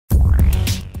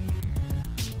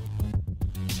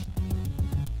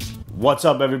What's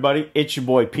up, everybody? It's your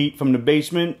boy Pete from the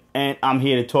basement, and I'm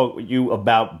here to talk with you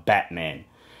about Batman.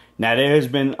 Now, there has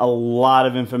been a lot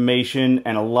of information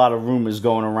and a lot of rumors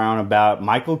going around about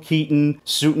Michael Keaton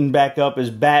suiting back up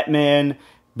as Batman,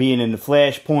 being in the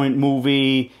Flashpoint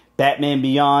movie, Batman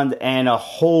Beyond, and a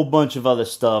whole bunch of other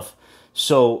stuff.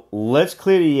 So let's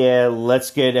clear the air. Let's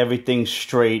get everything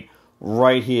straight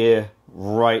right here,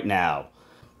 right now.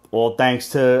 All thanks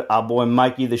to our boy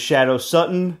Mikey the Shadow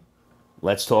Sutton.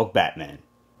 Let's talk Batman.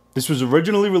 This was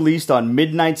originally released on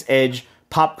Midnight's Edge,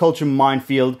 Pop Culture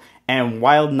Minefield, and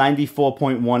Wild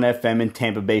 94.1 FM in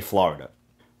Tampa Bay, Florida.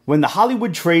 When the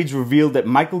Hollywood trades revealed that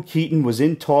Michael Keaton was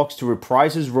in talks to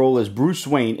reprise his role as Bruce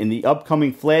Wayne in the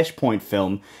upcoming Flashpoint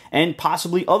film, and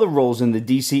possibly other roles in the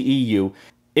DCEU,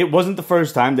 it wasn't the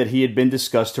first time that he had been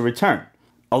discussed to return.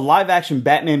 A live-action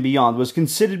Batman Beyond was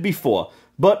considered before,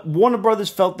 but Warner Brothers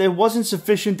felt there wasn't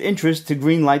sufficient interest to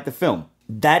greenlight the film.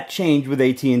 That changed with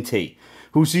AT&T,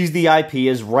 who sees the IP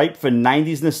as ripe for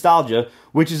 90s nostalgia,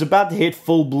 which is about to hit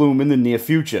full bloom in the near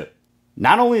future.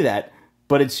 Not only that,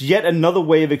 but it's yet another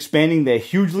way of expanding their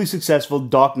hugely successful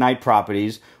Dark Knight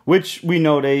properties, which we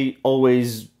know they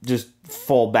always just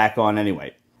fall back on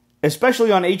anyway.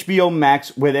 Especially on HBO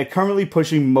Max, where they're currently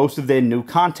pushing most of their new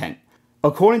content.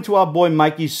 According to our boy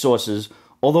Mikey's sources,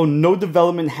 although no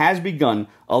development has begun,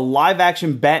 a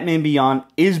live-action Batman Beyond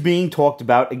is being talked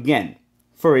about again.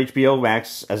 For HBO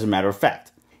Max, as a matter of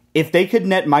fact. If they could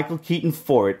net Michael Keaton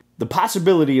for it, the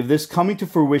possibility of this coming to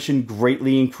fruition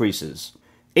greatly increases.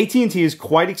 AT&T is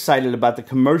quite excited about the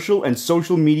commercial and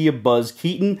social media buzz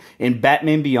Keaton in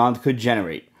Batman Beyond could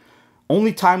generate.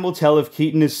 Only time will tell if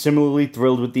Keaton is similarly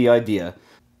thrilled with the idea.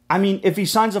 I mean, if he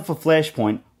signs up for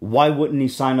Flashpoint, why wouldn't he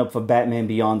sign up for Batman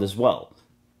Beyond as well?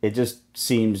 It just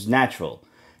seems natural.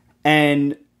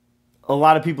 And a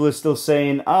lot of people are still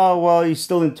saying, oh, well, he's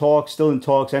still in talks,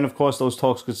 and of course those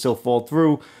talks could still fall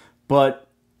through, but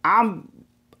I'm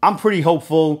pretty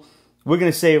hopeful. We're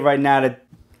going to say right now that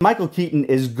Michael Keaton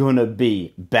is going to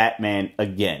be Batman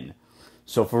again.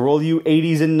 So for all you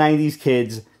 80s and 90s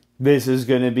kids, this is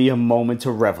going to be a moment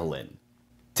to revel in.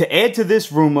 To add to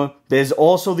this rumor, there's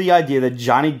also the idea that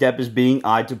Johnny Depp is being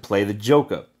eyed to play the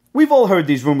Joker. We've all heard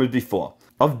these rumors before,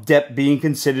 of Depp being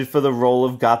considered for the role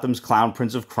of Gotham's Clown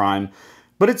Prince of Crime,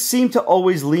 but it seemed to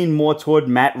always lean more toward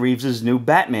Matt Reeves' new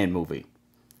Batman movie.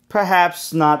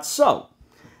 Perhaps not so.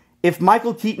 If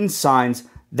Michael Keaton signs,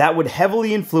 that would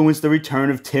heavily influence the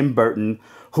return of Tim Burton,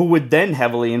 who would then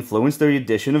heavily influence the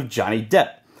addition of Johnny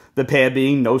Depp, the pair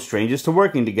being no strangers to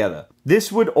working together.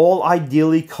 This would all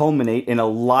ideally culminate in a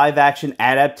live-action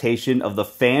adaptation of the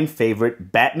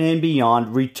fan-favorite Batman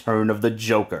Beyond Return of the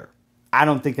Joker. I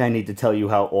don't think I need to tell you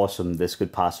how awesome this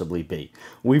could possibly be.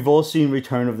 We've all seen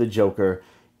Return of the Joker.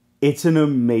 It's an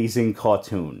amazing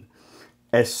cartoon,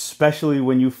 especially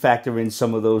when you factor in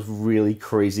some of those really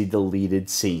crazy deleted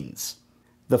scenes.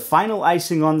 The final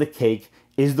icing on the cake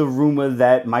is the rumor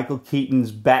that Michael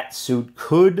Keaton's bat suit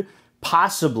could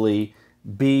possibly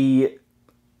be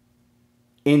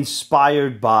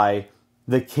inspired by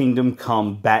the Kingdom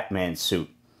Come Batman suit.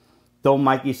 Though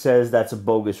Mikey says that's a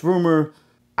bogus rumor,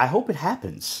 I hope it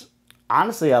happens.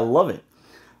 Honestly, I love it.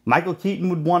 Michael Keaton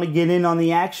would want to get in on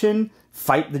the action,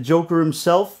 fight the Joker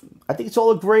himself. I think it's all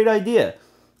a great idea.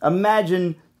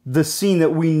 Imagine the scene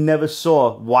that we never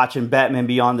saw watching Batman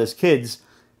Beyond as kids,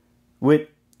 with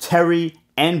Terry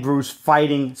and Bruce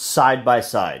fighting side by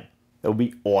side. That would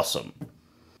be awesome.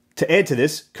 To add to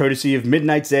this, courtesy of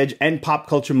Midnight's Edge and Pop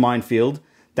Culture Minefield,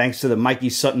 thanks to the Mikey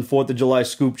Sutton 4th of July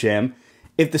Scoop Jam,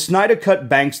 if the Snyder Cut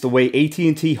banks the way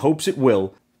AT&T hopes it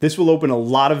will, this will open a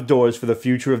lot of doors for the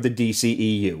future of the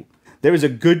DCEU. There is a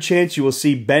good chance you will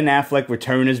see Ben Affleck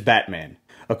return as Batman.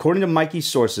 According to Mikey's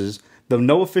sources, though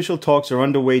no official talks are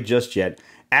underway just yet,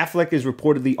 Affleck is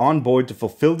reportedly on board to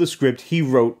fulfill the script he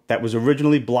wrote that was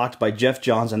originally blocked by Jeff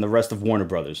Johns and the rest of Warner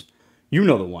Brothers. You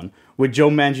know the one, with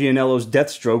Joe Manganiello's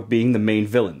Deathstroke being the main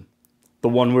villain. The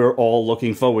one we're all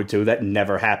looking forward to that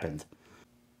never happened.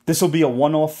 This will be a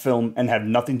one-off film and have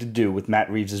nothing to do with Matt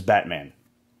Reeves' Batman.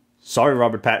 Sorry,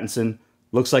 Robert Pattinson.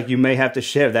 Looks like you may have to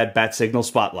share that bat signal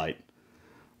spotlight.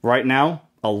 Right now,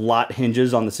 a lot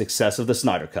hinges on the success of the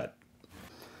Snyder Cut.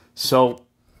 So,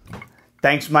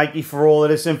 thanks Mikey for all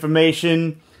of this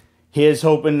information. Here's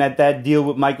hoping that that deal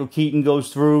with Michael Keaton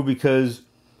goes through, because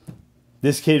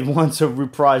this kid wants a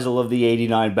reprisal of the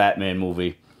 '89 Batman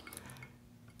movie.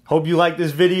 Hope you liked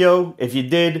this video. If you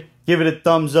did, give it a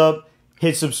thumbs up.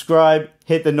 Hit subscribe,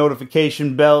 hit the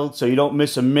notification bell so you don't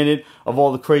miss a minute of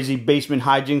all the crazy basement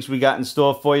hijinks we got in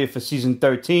store for you for Season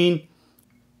 13.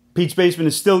 Pete's Basement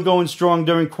is still going strong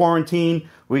during quarantine.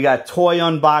 We got toy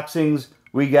unboxings,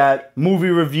 we got movie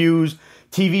reviews,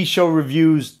 TV show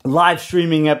reviews, live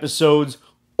streaming episodes,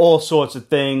 all sorts of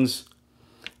things.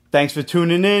 Thanks for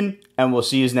tuning in, and we'll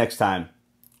see you next time.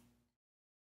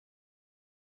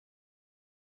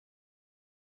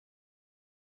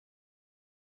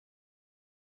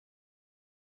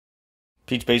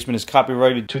 Pete's Basement is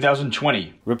copyrighted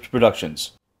 2020. Ripped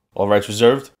Productions. All rights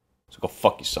reserved, so go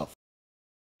fuck yourself.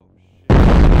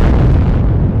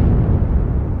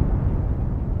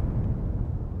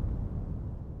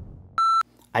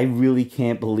 I really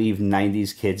can't believe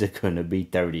 90s kids are gonna be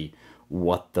 30.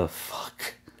 What the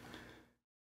fuck?